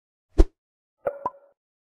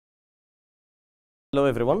Hello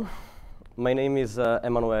everyone, my name is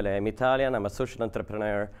Emanuele. I'm Italian, I'm a social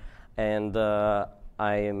entrepreneur, and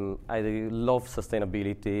I love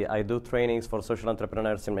sustainability. I do trainings for social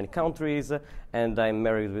entrepreneurs in many countries, and I'm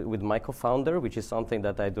married with my co-founder, which is something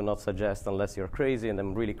that I do not suggest unless you're crazy, and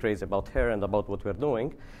I'm really crazy about her and about what we're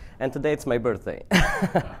doing. And today it's my birthday.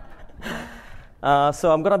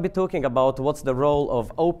 So I'm going to be talking about what's the role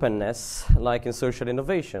of openness, like in social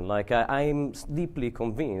innovation. Like I'm deeply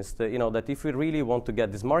convinced, that if we really want to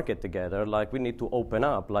get this market together, like we need to open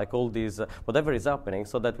up, like all these, whatever is happening,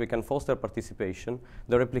 so that we can foster participation,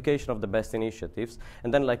 the replication of the best initiatives,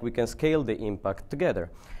 and then like we can scale the impact together.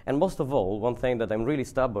 And most of all, one thing that I'm really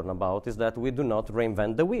stubborn about is that we do not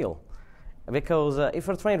reinvent the wheel. Because if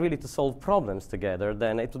we're trying really to solve problems together,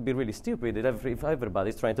 then it would be really stupid if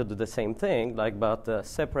everybody's trying to do the same thing, but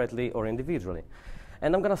separately or individually.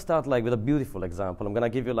 And I'm going to start with a beautiful example. I'm going to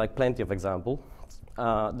give you plenty of examples.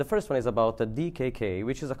 The first one is about DKK,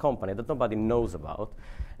 which is a company that nobody knows about.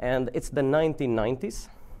 And it's the 1990s.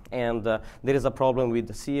 And there is a problem with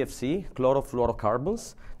CFC,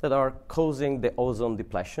 chlorofluorocarbons, that are causing the ozone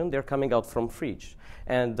depletion. They're coming out from fridge.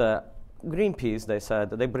 And Greenpeace, they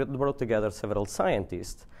said, they brought together several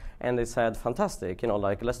scientists, and they said, fantastic,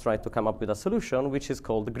 let's try to come up with a solution, which is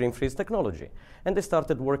called the green freeze technology. And they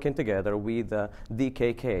started working together with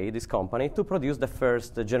DKK, this company, to produce the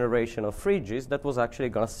first generation of fridges that was actually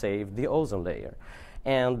going to save the ozone layer.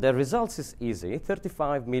 And the results is easy.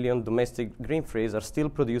 35 million domestic green freeze are still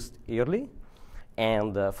produced yearly,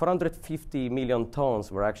 and 450 million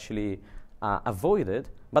tons were actually avoided,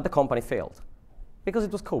 but the company failed because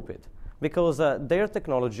it was copied. Because their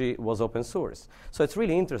technology was open source. So it's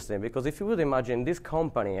really interesting, because if you would imagine this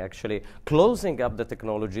company actually closing up the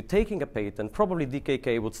technology, taking a patent, probably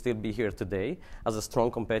DKK would still be here today as a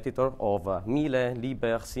strong competitor of Miele,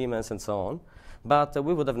 Liebherr, Siemens, and so on. But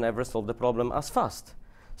we would have never solved the problem as fast.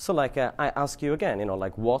 So I ask you again,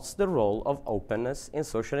 what's the role of openness in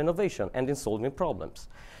social innovation and in solving problems?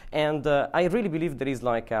 And I really believe there is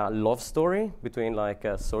a love story between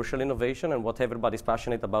social innovation and what everybody's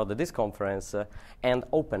passionate about at this conference and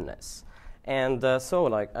openness. And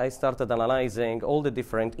so I started analyzing all the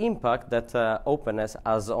different impact that openness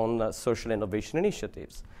has on social innovation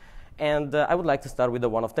initiatives. And I would like to start with the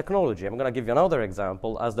one of technology. I'm going to give you another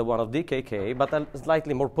example as the one of DKK, but a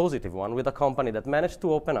slightly more positive one with a company that managed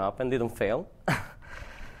to open up and didn't fail.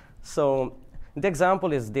 So the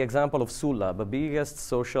example is the example of Sulab, the biggest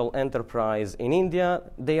social enterprise in India.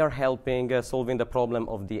 They are helping solving the problem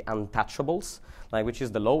of the untouchables, which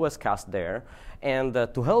is the lowest caste there. And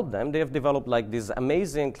to help them, they have developed this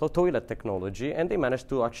amazing toilet technology, and they managed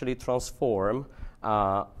to actually transform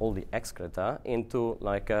all the excreta into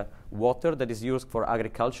water that is used for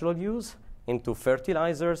agricultural use, into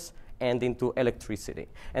fertilizers, and into electricity.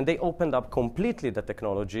 And they opened up completely the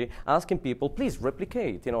technology, asking people, please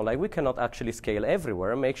replicate. We cannot actually scale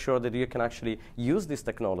everywhere. Make sure that you can actually use this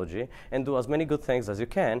technology and do as many good things as you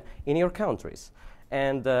can in your countries.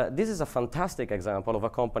 And this is a fantastic example of a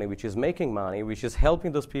company which is making money, which is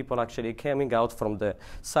helping those people actually coming out from the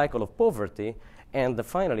cycle of poverty, and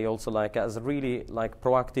finally also as a really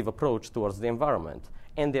proactive approach towards the environment.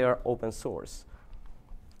 And they are open source.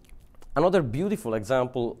 Another beautiful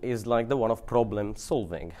example is the one of problem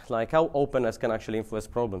solving, how openness can actually influence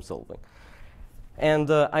problem solving.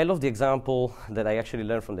 And I love the example that I actually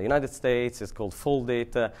learned from the United States. It's called Fold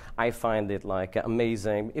It. I find it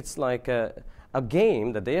amazing. It's a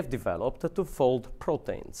game that they have developed to fold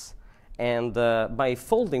proteins. And by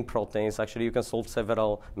folding proteins, actually, you can solve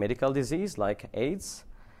several medical diseases like AIDS.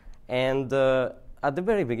 And at the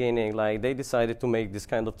very beginning, they decided to make this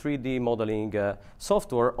kind of 3D modeling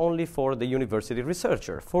software only for the university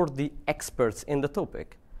researcher, for the experts in the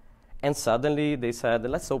topic. And suddenly they said,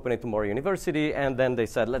 let's open it to more university. And then they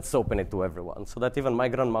said, let's open it to everyone, so that even my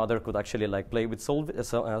grandmother could actually play with Fold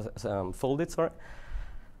It.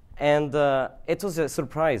 And it was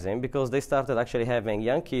surprising, because they started actually having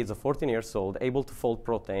young kids of 14 years old able to fold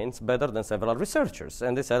proteins better than several researchers.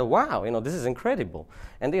 And they said, wow, this is incredible.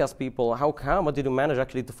 And they asked people, how did you manage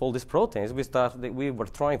actually to fold these proteins? We were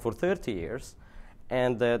trying for 30 years.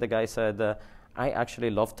 And the guy said, I actually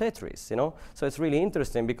love Tetris, So it's really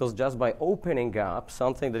interesting, because just by opening up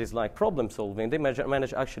something that is problem solving, they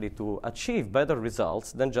manage actually to achieve better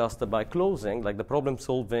results than just by closing the problem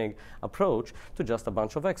solving approach to just a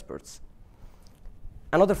bunch of experts.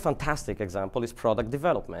 Another fantastic example is product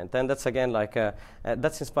development. And that's again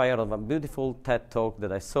that's inspired of a beautiful TED talk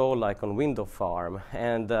that I saw on Window Farm.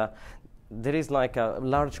 And there is a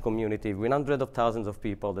large community with hundreds of thousands of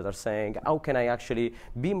people that are saying, how can I actually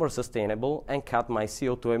be more sustainable and cut my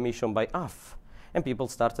CO2 emission by half? And people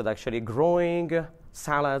started actually growing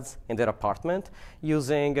salads in their apartment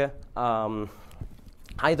using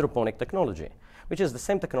hydroponic technology, which is the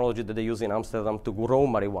same technology that they use in Amsterdam to grow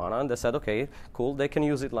marijuana. And they said, okay, cool, they can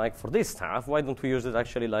use it like for this stuff. Why don't we use it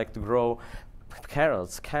actually like to grow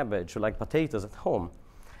carrots, cabbage, or like potatoes at home?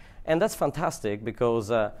 And that's fantastic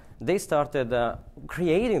because they started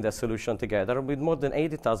creating the solution together with more than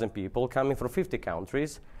 80,000 people coming from 50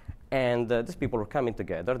 countries. And these people were coming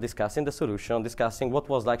together, discussing the solution, discussing what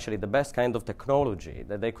was actually the best kind of technology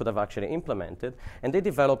that they could have actually implemented. And they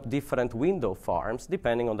developed different window farms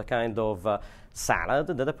depending on the kind of salad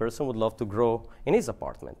that a person would love to grow in his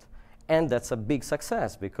apartment. And that's a big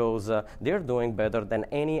success because they're doing better than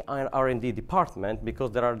any R&D department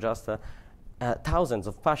because there are just thousands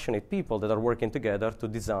of passionate people that are working together to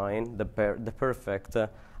design the perfect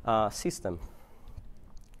system.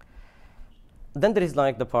 Then there is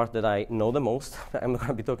like the part that I know the most. I'm going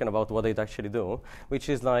to be talking about what they actually do, which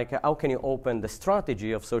is like how can you open the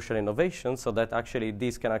strategy of social innovation so that actually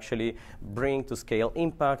this can actually bring to scale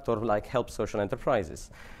impact or like help social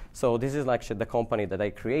enterprises. So this is like the company that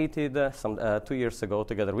I created 2 years ago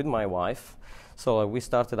together with my wife. So we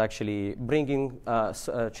started actually bringing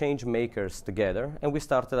change makers together, and we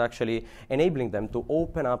started actually enabling them to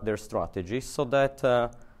open up their strategies so that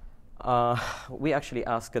we actually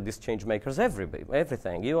ask these change makers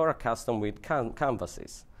everything. You are accustomed with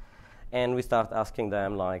canvases. And we start asking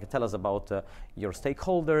them, like, tell us about your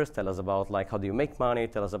stakeholders, tell us about, like, how do you make money,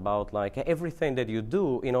 tell us about, like, everything that you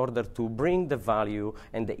do in order to bring the value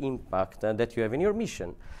and the impact that you have in your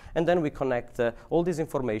mission. And then we connect all this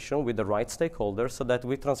information with the right stakeholders so that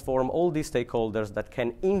we transform all these stakeholders that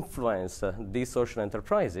can influence these social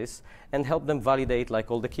enterprises and help them validate,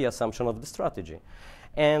 like, all the key assumptions of the strategy.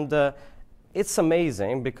 And it's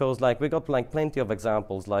amazing because like we got like plenty of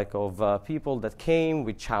examples like of people that came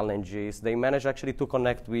with challenges. They managed actually to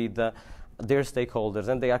connect with their stakeholders,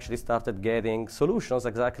 and they actually started getting solutions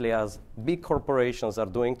exactly as big corporations are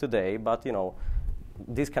doing today. But you know,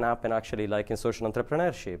 this can happen actually like in social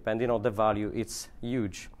entrepreneurship, and you know the value, it's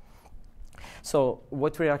huge. So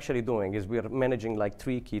what we're actually doing is we're managing like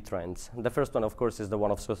 3 key trends. The first one, of course, is the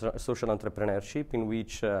one of social entrepreneurship, in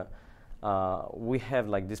which we have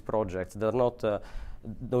like these projects. They're not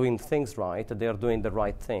doing things right, they are doing the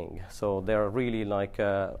right thing. So they're really like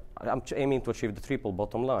aiming to achieve the triple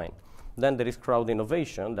bottom line. Then there is crowd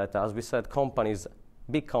innovation that, as we said,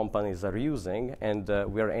 big companies are using, and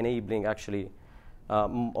we are enabling actually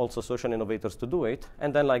also social innovators to do it.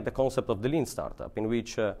 And then like the concept of the lean startup, in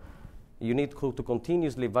which you need to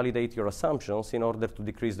continuously validate your assumptions in order to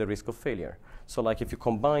decrease the risk of failure. So like if you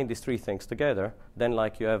combine these 3 things together, then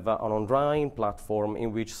like you have an online platform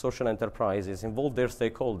in which social enterprises involve their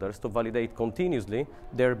stakeholders to validate continuously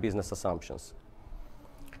their business assumptions.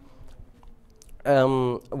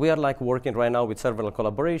 We are like working right now with several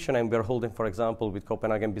collaboration, and we are holding, for example, with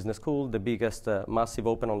Copenhagen Business School, the biggest massive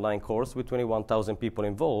open online course with 21,000 people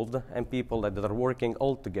involved, and people that are working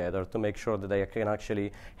all together to make sure that they can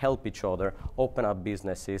actually help each other open up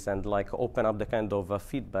businesses and like open up the kind of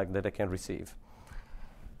feedback that they can receive.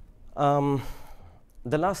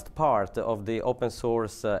 The last part of the open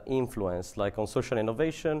source influence, like on social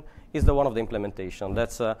innovation, is the one of the implementation.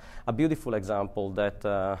 That's a beautiful example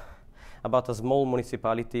that about a small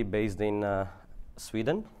municipality based in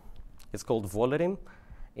Sweden. It's called Vålerim.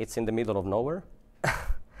 It's in the middle of nowhere.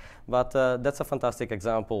 But that's a fantastic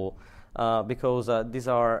example because these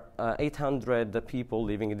are 800 people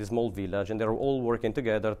living in this small village, and they're all working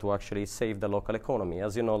together to actually save the local economy.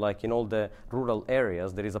 As you know, like in all the rural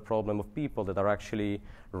areas, there is a problem of people that are actually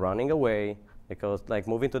running away because like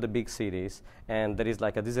moving to the big cities, and there is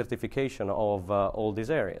like a desertification of all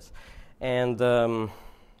these areas. And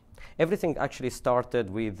everything actually started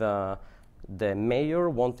with the mayor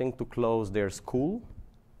wanting to close their school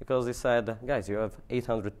because he said, guys, you have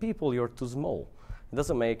 800 people, you're too small. It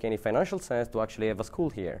doesn't make any financial sense to actually have a school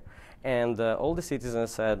here. And all the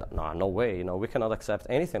citizens said, no way, we cannot accept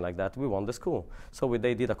anything like that. We want the school. So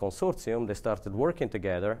they did a consortium. They started working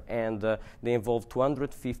together, and they involved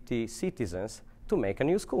 250 citizens to make a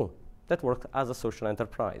new school that worked as a social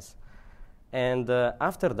enterprise. And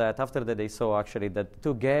after that, they saw actually that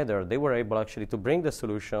together they were able actually to bring the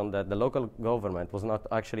solution that the local government was not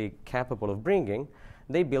actually capable of bringing.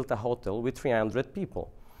 They built a hotel with 300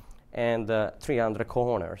 people and 300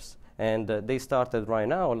 co-owners. And they started right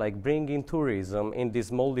now like bringing tourism in this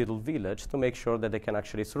small little village to make sure that they can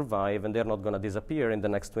actually survive and they're not going to disappear in the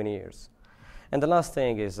next 20 years. And the last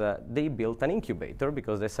thing is they built an incubator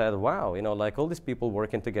because they said, wow, like all these people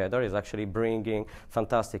working together is actually bringing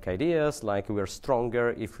fantastic ideas, like we're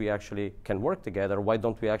stronger if we actually can work together. Why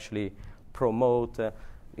don't we actually promote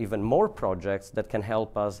even more projects that can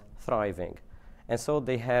help us thriving. And so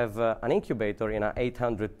they have an incubator in an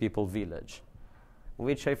 800 people village,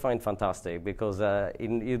 which I find fantastic because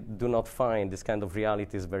you do not find this kind of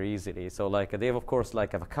realities very easily. So like they have, of course,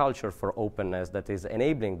 like have a culture for openness that is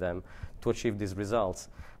enabling them to achieve these results.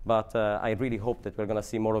 But I really hope that we're going to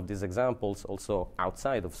see more of these examples also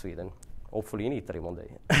outside of Sweden, hopefully in Italy one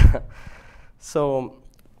day. So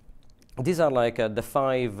these are like the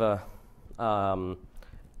 5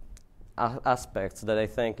 aspects that I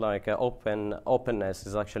think like openness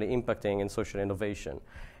is actually impacting in social innovation.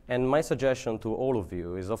 And my suggestion to all of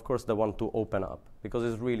you is, of course, the one to open up, because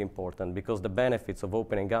it's really important, because the benefits of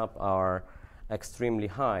opening up are extremely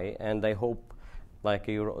high, and I hope like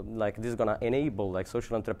this is going to enable like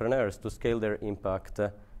social entrepreneurs to scale their impact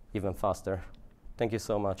even faster. Thank you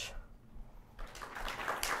so much.